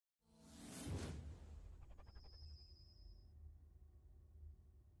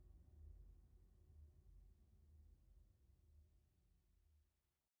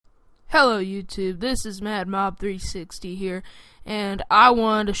Hello YouTube, this is MadMob360 here, and I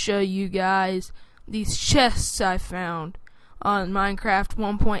wanted to show you guys these chests I found on Minecraft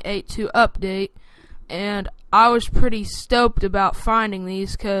 1.82 update, and I was pretty stoked about finding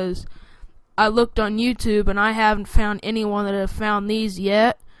these because I looked on YouTube and I haven't found anyone that have found these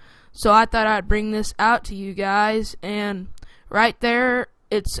yet, so I thought I'd bring this out to you guys. And right there,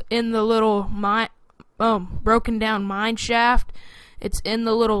 it's in the little broken down mine shaft. It's in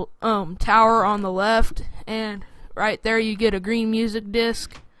the little tower on the left, and right there you get a green music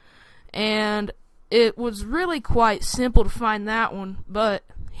disc. And it was really quite simple to find that one, but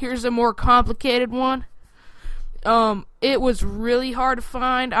here's a more complicated one. It was really hard to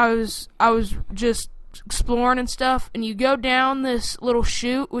find. I was just exploring and stuff, and you go down this little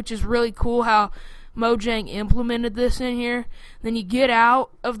chute, which is really cool how Mojang implemented this in here. Then you get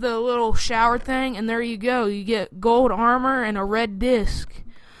out of the little shower thing, and there you go. You get gold armor and a red disc.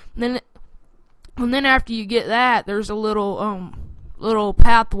 And then after you get that, there's a little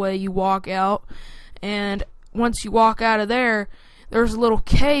pathway you walk out, and once you walk out of there, there's a little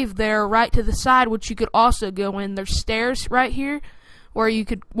cave there right to the side which you could also go in. There's stairs right here where you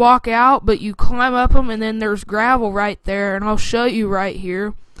could walk out, but you climb up them, and then there's gravel right there, and I'll show you right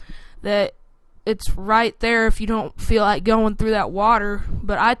here that it's right there if you don't feel like going through that water,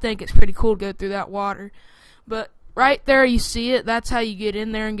 but I think it's pretty cool to go through that water. But right there you see it. That's how you get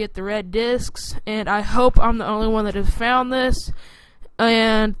in there and get the red discs, and I hope I'm the only one that has found this.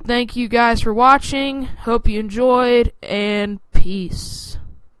 And thank you guys for watching. Hope you enjoyed, and peace.